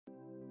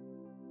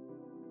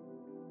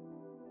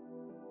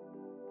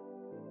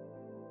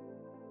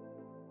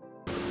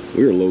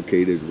We are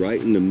located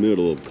right in the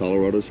middle of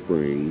Colorado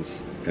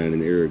Springs and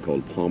an area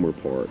called Palmer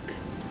Park.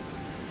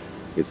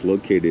 It's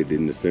located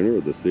in the center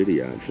of the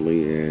city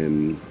actually,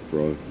 and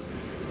for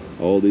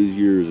all these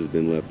years has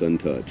been left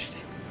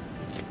untouched.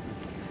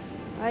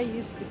 I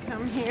used to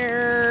come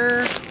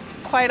here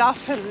quite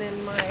often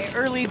in my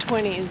early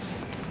 20s.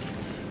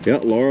 Yeah,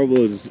 Laura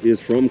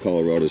is from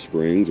Colorado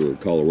Springs, or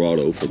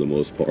Colorado for the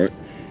most part,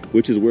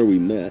 which is where we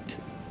met.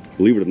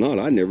 Believe it or not,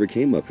 I never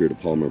came up here to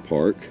Palmer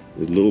Park.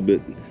 It's a little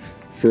bit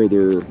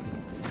further,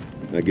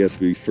 I guess,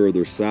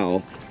 further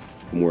south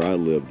from where I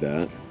lived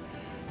at.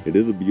 It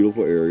is a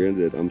beautiful area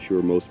that I'm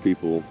sure most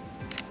people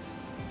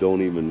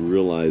don't even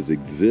realize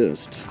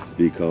exists,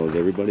 because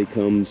everybody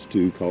comes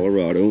to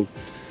Colorado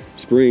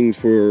Springs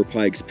for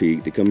Pikes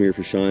Peak, to come here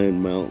for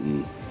Cheyenne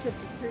Mountain,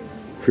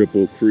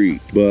 Cripple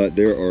Creek, but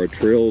there are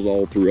trails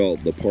all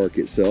throughout the park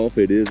itself.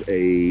 It is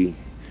a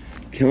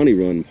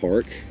county-run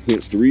park,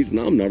 hence the reason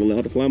I'm not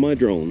allowed to fly my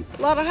drone.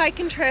 A lot of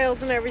hiking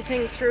trails and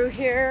everything through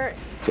here.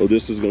 So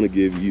this is going to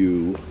give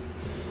you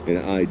an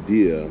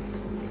idea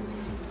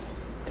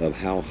of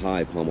how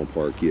high Palmer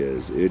Park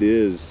is. It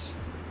is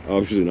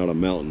obviously not a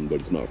mountain, but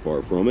it's not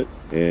far from it.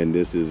 And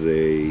this is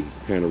a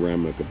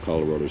panoramic of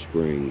Colorado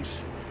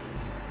Springs.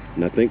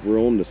 And I think we're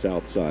on the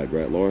south side,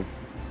 right, Laura?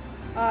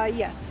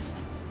 Yes.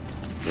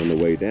 On the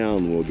way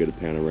down, we'll get a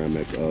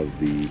panoramic of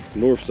the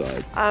north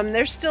side.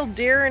 There's still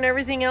deer and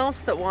everything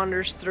else that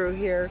wanders through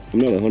here. I'm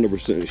not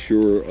 100%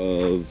 sure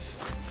of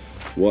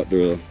what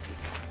the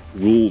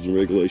rules and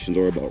regulations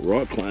are about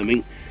rock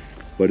climbing,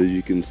 but as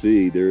you can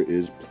see, there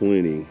is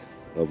plenty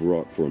of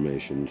rock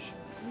formations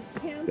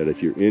that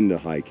if you're into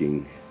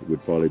hiking,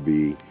 would probably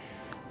be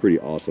a pretty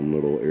awesome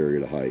little area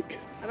to hike.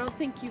 I don't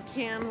think you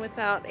can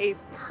without a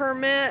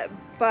permit,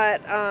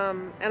 but,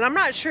 and I'm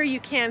not sure you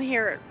can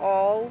here at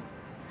all.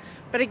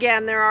 But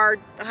again, there are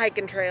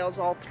hiking trails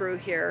all through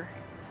here,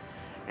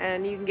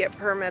 and you can get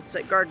permits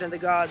at Garden of the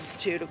Gods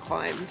too to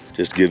climb.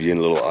 Just to give you a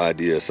little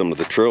idea of some of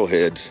the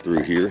trailheads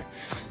through here.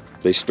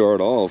 They start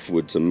off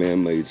with some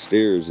man-made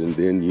stairs, and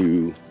then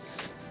you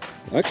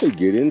actually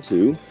get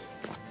into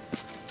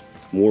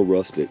more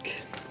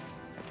rustic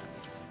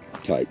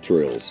type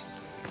trails.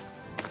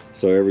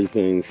 So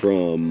everything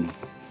from,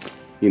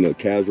 you know,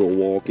 casual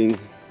walking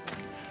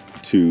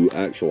to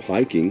actual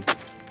hiking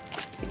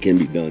can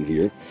be done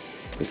here.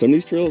 And some of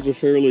these trails are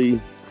fairly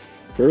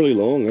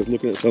long. I was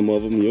looking at some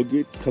of them. You'll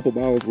get a couple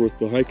miles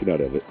worth of hiking out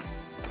of it.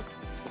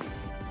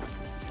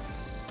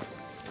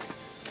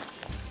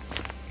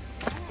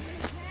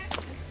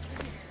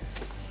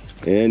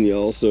 And you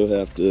also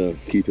have to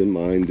keep in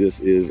mind, this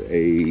is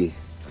a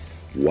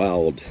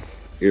wild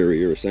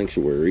area or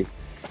sanctuary.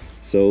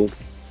 So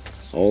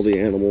all the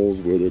animals,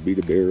 whether it be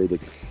the bear or the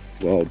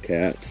wild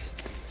cats,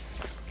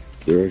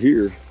 they're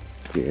here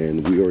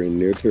and we are in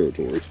their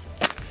territory.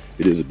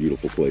 It is a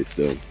beautiful place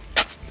though.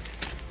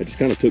 I just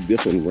kind of took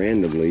this one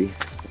randomly.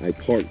 I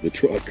parked the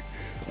truck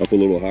up a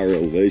little higher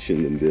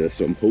elevation than this,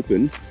 so I'm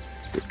hoping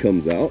it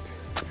comes out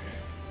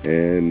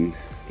and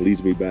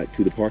leads me back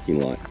to the parking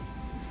lot.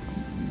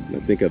 I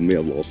think I may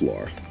have lost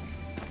Laura.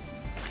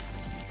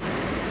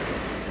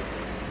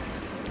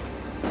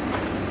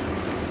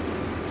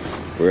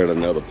 We're at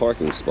another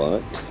parking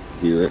spot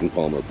here in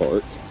Palmer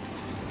Park.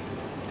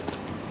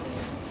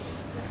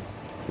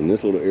 And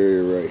this little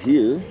area right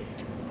here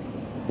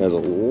has a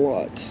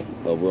lot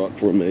of rock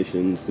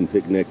formations and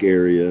picnic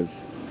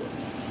areas.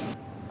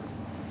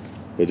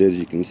 But as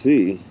you can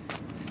see,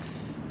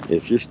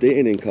 if you're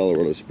staying in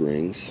Colorado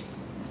Springs,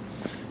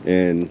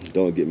 and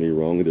don't get me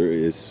wrong, there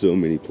is so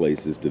many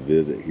places to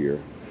visit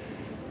here,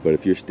 but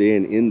if you're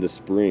staying in the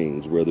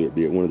Springs, whether it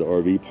be at one of the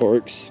RV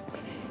parks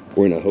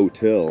or in a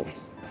hotel,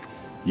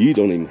 you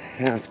don't even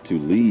have to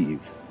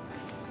leave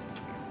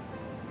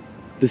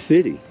the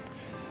city.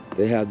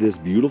 They have this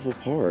beautiful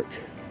park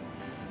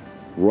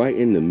right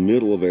in the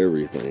middle of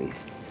everything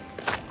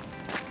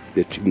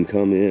that you can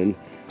come in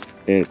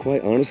and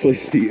quite honestly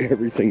see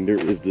everything there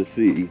is to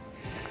see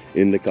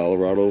in the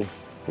Colorado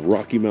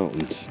Rocky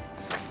Mountains.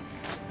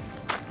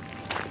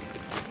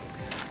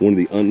 One of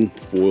the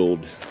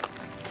unspoiled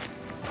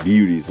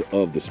beauties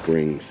of the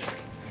Springs.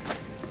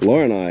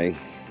 Laura and I,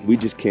 we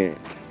just can't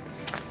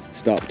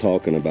stop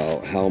talking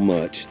about how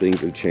much things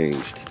have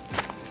changed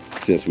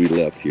since we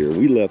left here.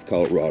 We left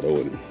Colorado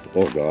in,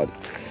 oh God,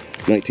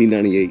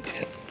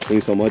 1998,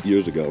 20-some odd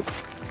years ago.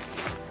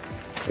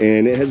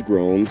 And it has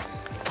grown.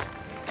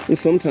 And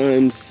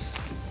sometimes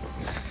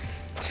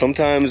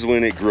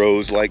when it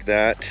grows like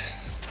that,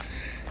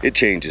 it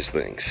changes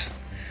things.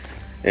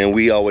 And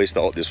we always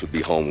thought this would be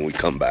home when we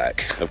come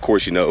back. Of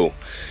course, you know,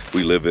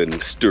 we live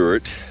in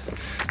Stewart.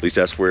 At least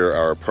that's where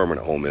our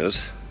permanent home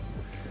is.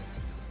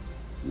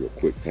 Real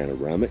quick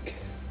panoramic.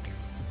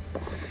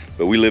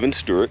 But we live in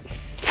Stewart.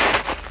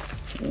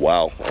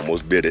 Wow,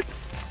 almost bit it.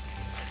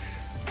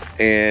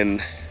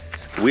 And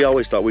we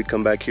always thought we'd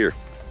come back here.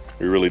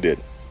 We really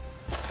did.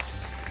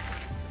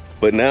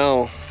 But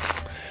now,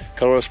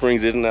 Colorado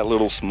Springs isn't that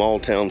little small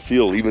town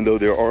feel, even though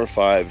there are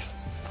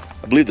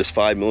I believe there's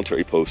 5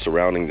 military posts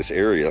surrounding this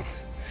area.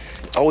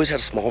 It always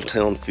had a small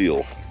town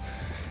feel.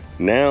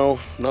 Now,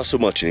 not so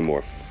much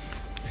anymore.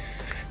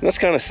 And that's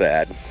kind of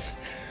sad.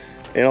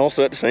 And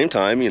also at the same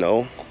time, you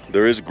know,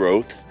 there is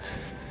growth.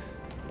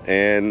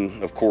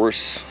 And of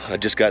course, I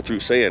just got through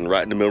saying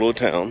right in the middle of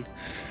town,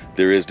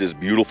 there is this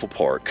beautiful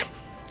park,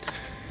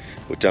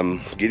 which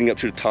I'm getting up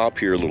to the top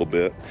here a little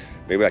bit.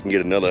 Maybe I can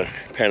get another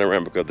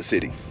panoramic of the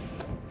city.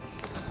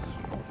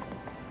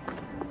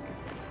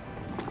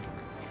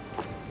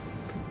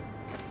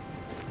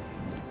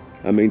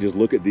 I mean, just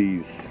look at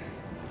these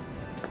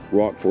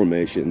rock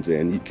formations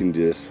and you can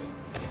just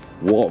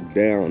walk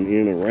down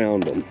in and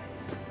around them.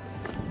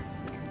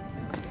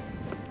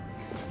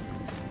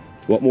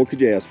 What more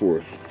could you ask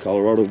for?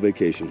 Colorado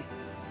vacation.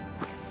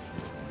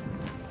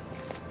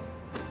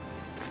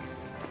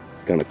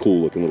 It's kind of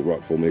cool looking little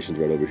rock formations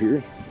right over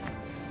here.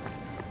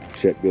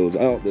 Check those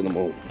out, then I'm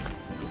on.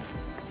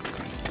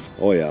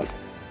 Oh yeah,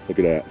 look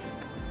at that.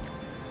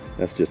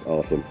 That's just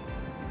awesome.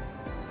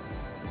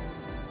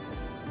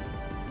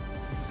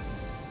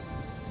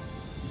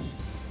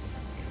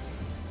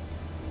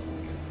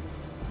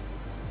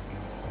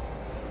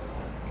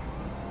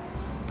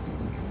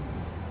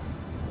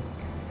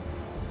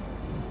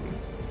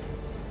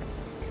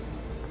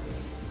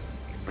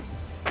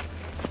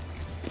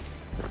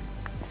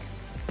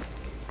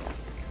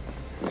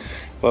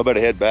 Well, I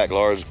better head back.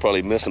 Laura's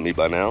probably missing me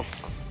by now.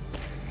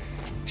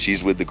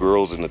 She's with the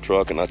girls in the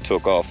truck, and I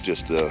took off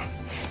just to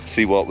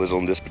see what was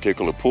on this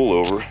particular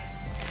pullover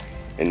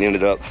and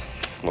ended up,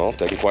 well,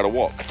 taking quite a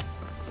walk.